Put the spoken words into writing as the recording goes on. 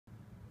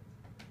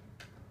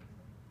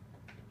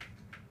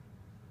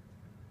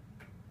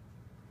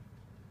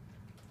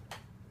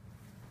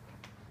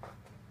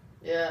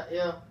Yeah,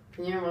 yeah.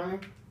 Can you remind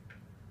me?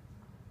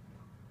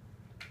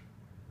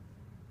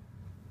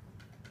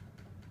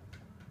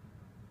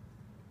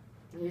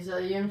 He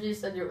said UMG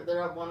said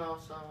they're up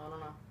 1-0, so I don't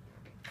know.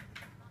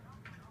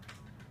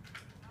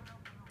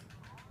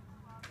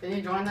 Can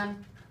you join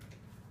then?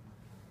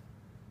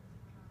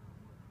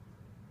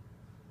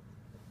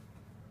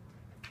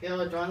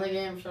 Yo, join the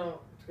game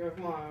show.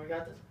 Come on, we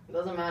got this. It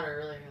doesn't matter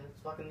really. It's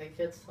fucking the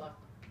kids suck.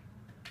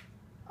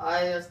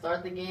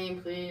 Start the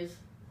game, please.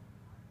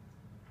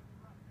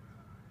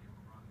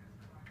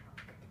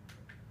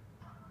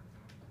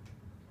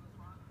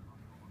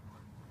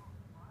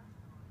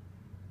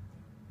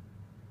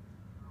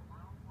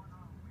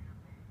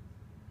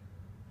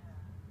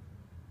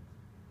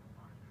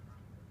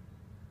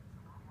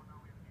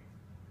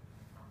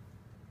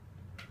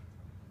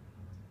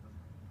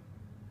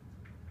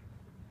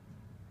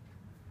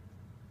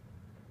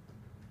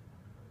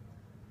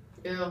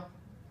 Yeah,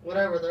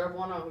 whatever. They're up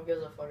 1-0. Who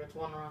gives a fuck? It's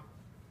 1 round.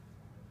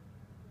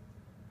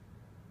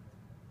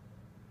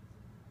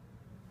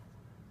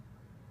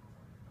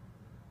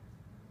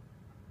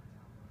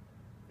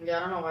 Yeah, I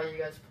don't know why you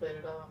guys played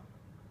it out.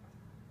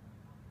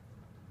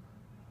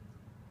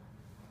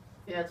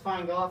 Yeah, it's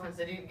fine. Go offense.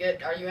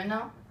 Are you in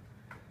now?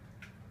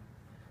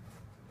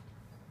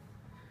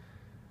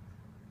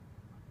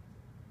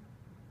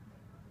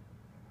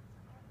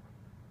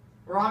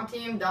 Wrong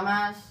team,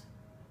 dumbass.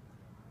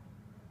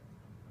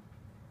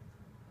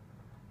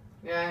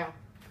 Yeah, I am.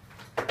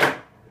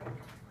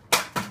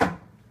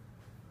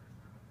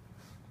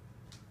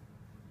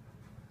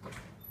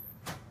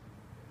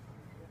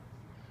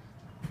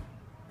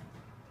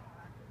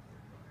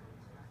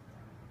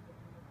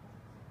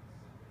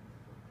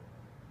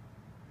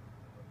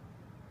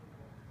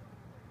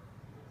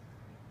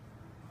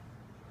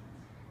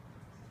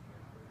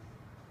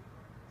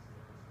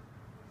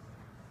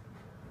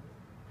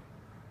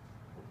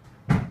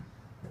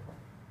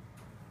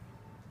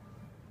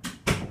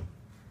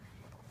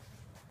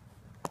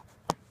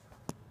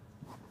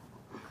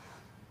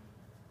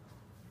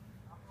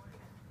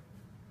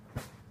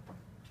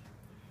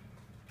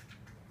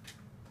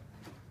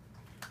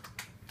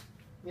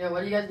 Yeah,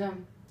 what are you guys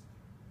doing?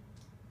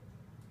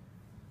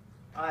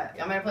 Alright,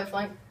 y'all ready to play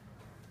flank?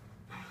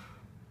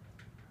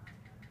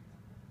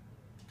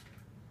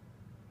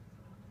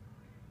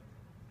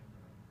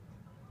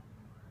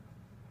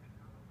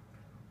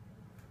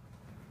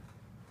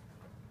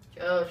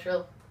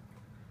 Chill.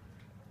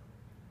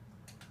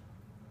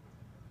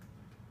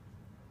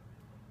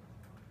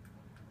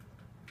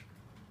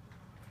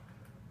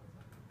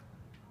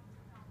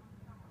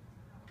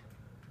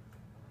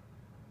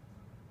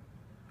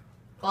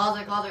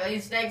 Closet. Hey,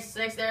 snake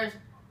stairs.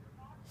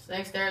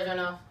 Snake stairs right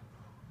now.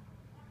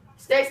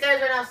 Snake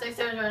stairs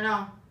right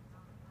now.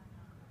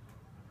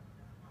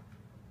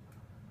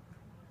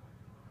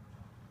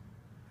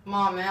 Come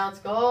on, man, let's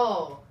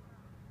go.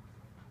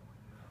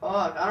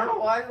 Fuck, I don't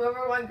know why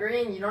whoever went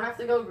green. You don't have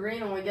to go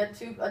green when we get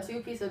a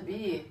two-piece of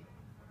B.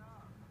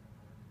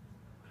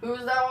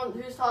 Who's that one?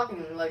 Who's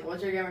talking? Like,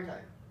 what's your gamer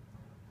tag?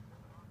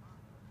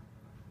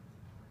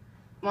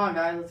 Come on,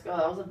 guys, let's go.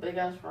 That was a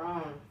big-ass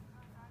round.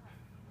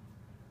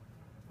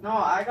 No,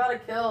 I got a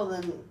kill,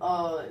 then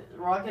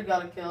Rocket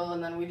got a kill,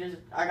 and then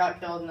I got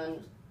killed, and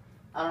then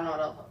I don't know what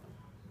else happened.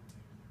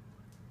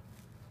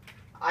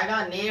 I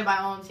got naded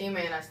by my own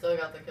teammate, and I still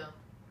got the kill.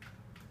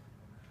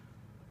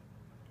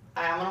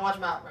 Alright, I'm gonna watch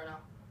map right now.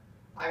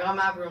 I got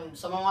map room.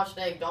 Someone watch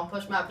Snake. Don't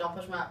push map.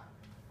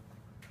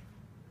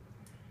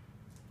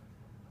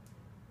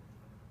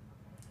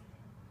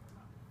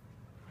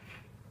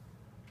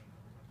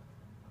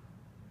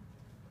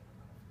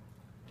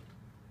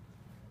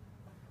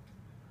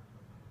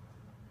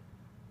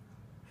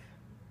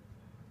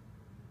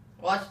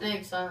 Watch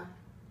Snake, son.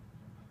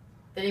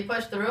 Did he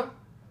push through?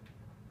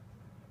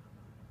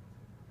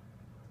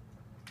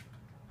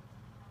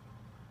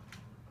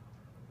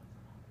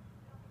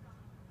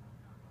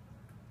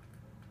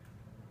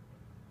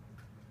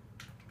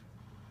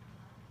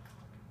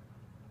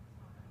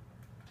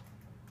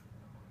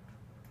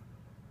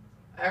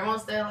 Everyone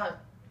stay alive.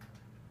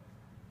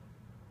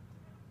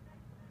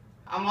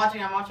 I'm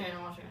watching it.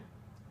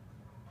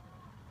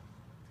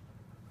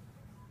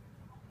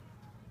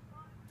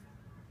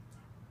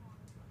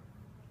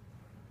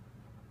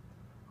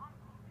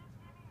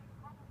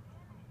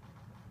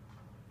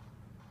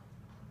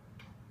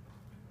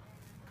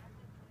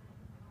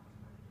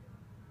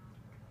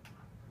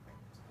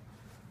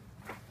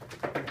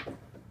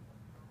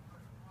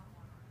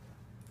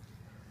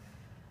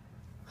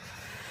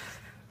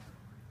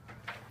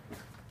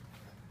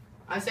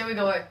 I say we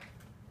go away.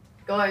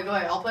 Go away.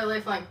 I'll play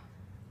late flank.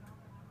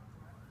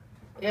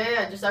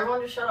 Yeah. Just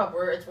everyone just shut up.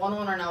 It's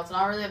 1-1 right now. It's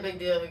not really a big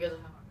deal because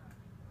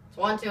it's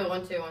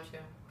 1-2.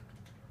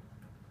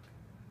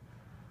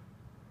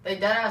 They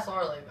dead ass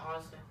are, like,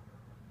 honestly.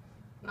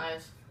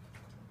 Nice.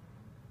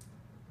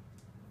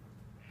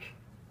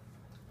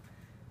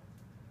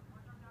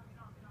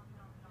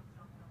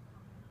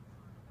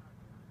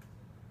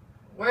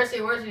 Where is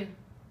he?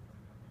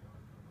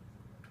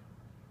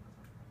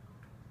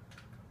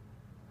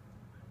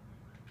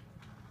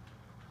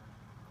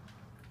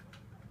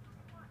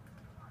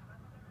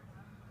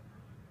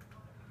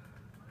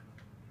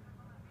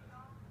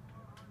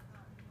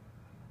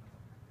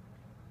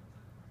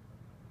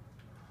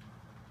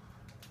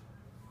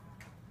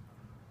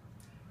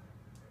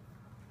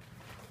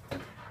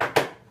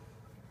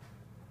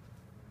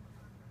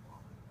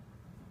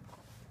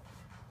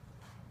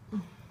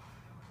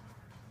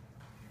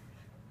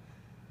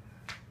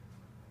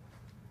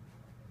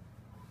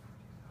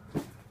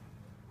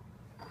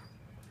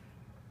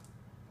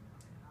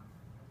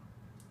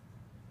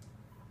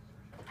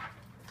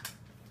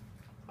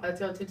 Let's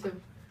go, 2-2.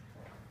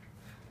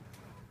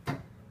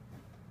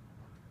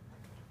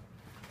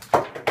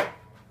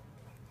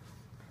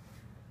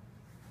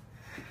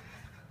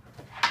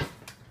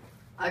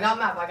 I got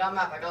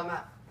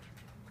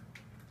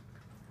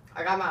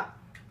map.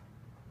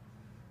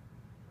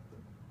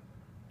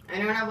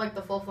 Anyone have like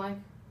the full flank?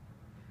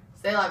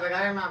 Stay alive, I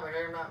got your map.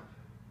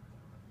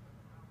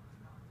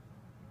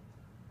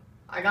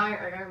 I got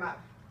your map.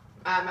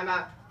 My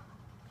map.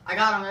 I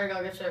got him, there you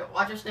go, good shit.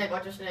 Watch your snake.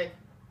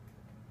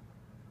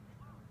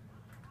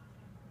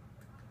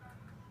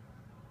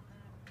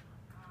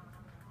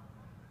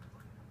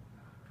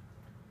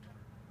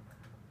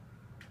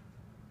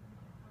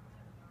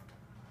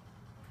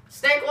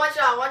 Snake, one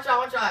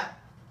shot.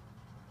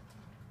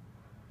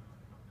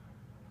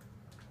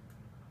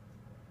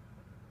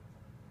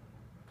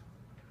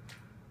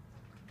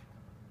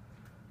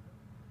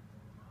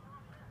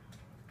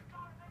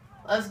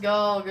 Let's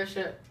go, good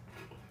shit.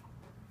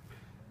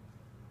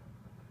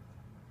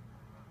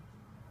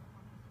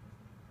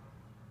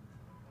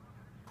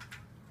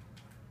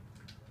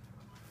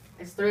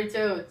 It's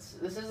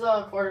 3-2. This is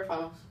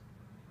quarterfinals.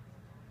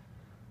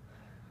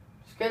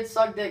 These kids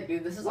suck dick,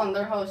 dude. This is on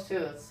their host too.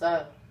 It's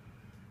sad.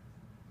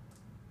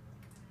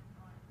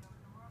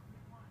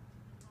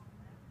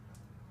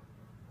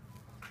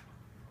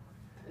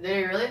 Did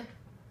he really?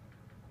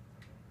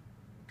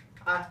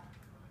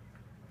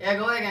 Yeah,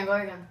 go again.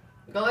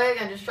 Go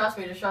again. Just trust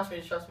me.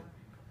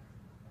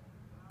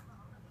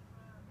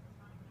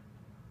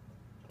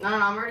 No,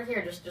 I'm already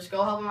here. Just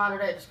go help him out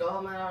today. Just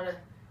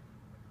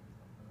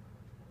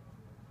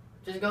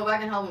go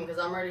back and help him, because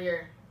I'm already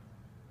here.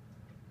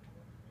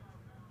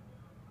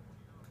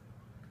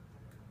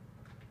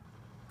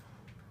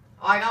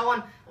 Oh, I got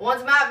one.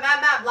 One's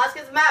map. Last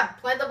kid's map.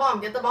 Plant the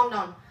bomb. Get the bomb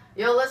down.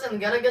 Yo, listen.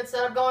 Get a good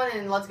setup going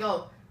and let's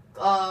go.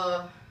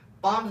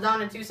 Bombs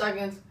down in 2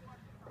 seconds.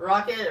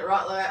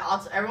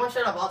 Everyone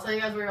shut up. I'll tell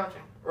you guys what you're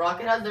watching.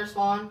 Rocket has their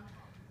spawn.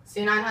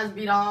 C9 has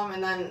B-Dom,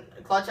 and then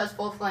Clutch has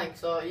full flank.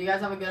 So you guys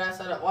have a good ass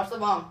setup. Watch the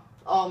bomb.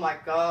 Oh my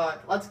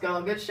god. Let's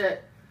go. Good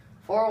shit.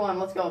 4-1.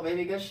 Let's go,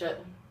 baby. Good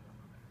shit.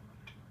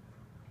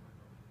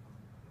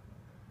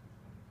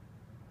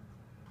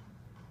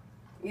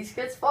 These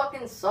kids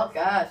fucking suck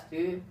ass,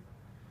 dude.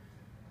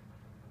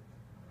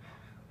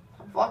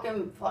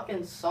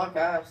 Fucking suck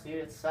ass, dude.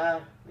 It's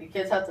sad. The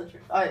kids have to.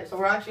 Alright, so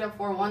we're actually up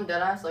 4-1,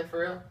 dead ass, like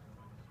for real.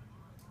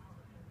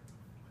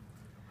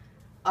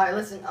 Alright,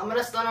 listen. I'm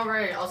gonna stun over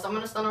A. I'm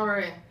gonna stun over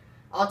A.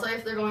 I'll tell you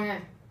if they're going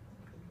in.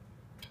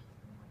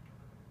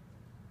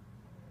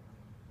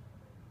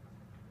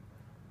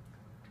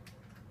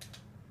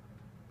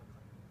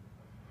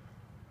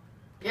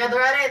 Yeah,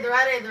 they're at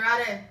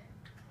A.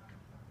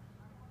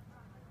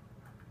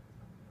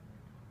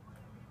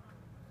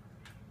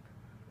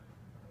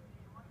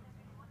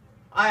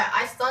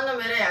 I stunned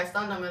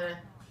them at A.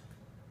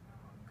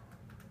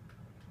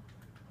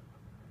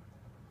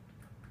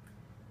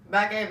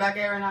 Back A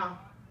right now.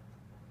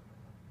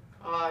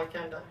 Oh, I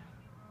can't die.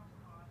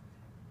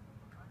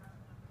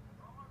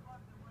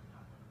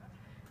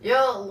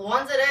 Yo,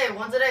 one's at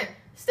A.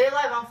 Stay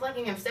alive, I'm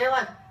flanking him. Stay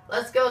alive.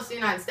 Let's go,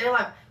 C9. Stay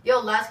alive. Yo,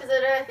 last kid's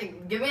at A, I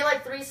think. Give me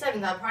like 3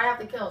 seconds. I'll probably have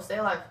to kill. Stay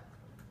alive.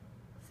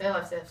 Stay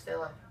alive.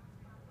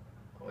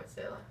 Oh, wait,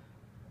 stay alive.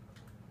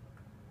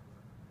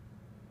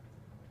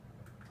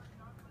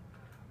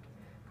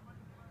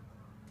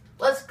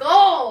 Let's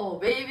go,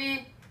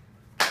 baby.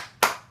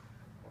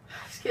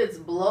 This kid's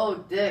blow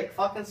dick.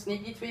 Fucking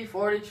Sneekytweet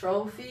 40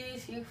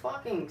 trophies. He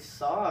fucking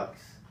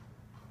sucks.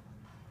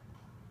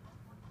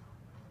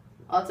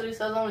 That's what he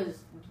says on his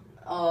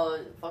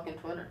fucking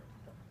Twitter.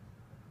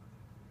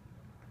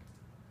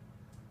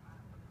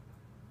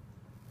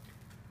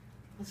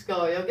 Let's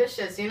go, yo. Good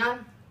shit.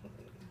 C9.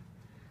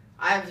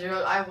 I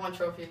have 1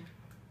 trophy.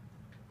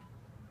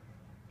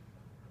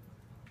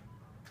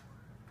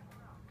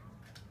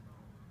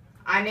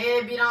 I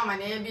need to beat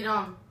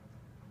on.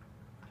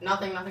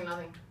 Nothing.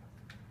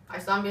 I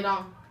stun beat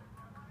on.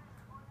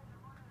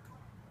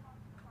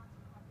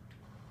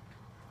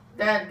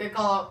 Dead. Good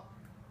call out.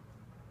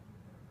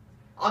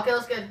 I'll kill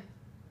this kid.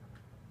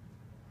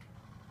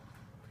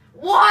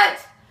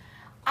 What?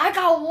 I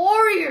got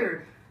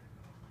warrior.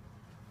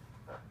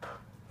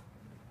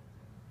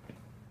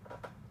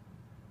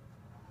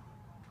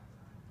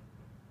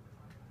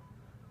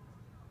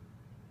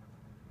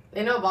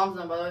 They know bombs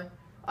done, by the way.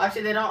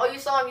 Actually, they don't. Oh, you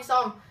saw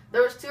him.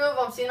 There was 2 of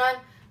them. C9.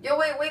 Yo,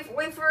 wait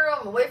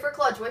for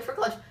Clutch.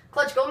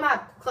 Clutch, go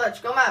map.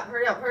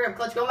 Hurry up.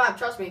 Clutch, go map.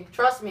 Trust me.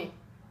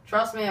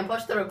 And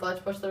push through,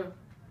 Clutch. Push through.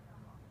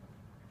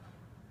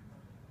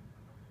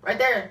 Right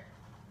there.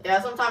 Yeah,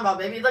 that's what I'm talking about,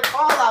 baby. The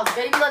call outs,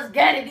 baby. Let's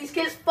get it. These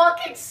kids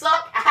fucking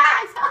suck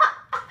ass.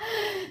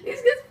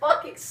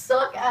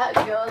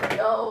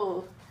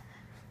 Yo.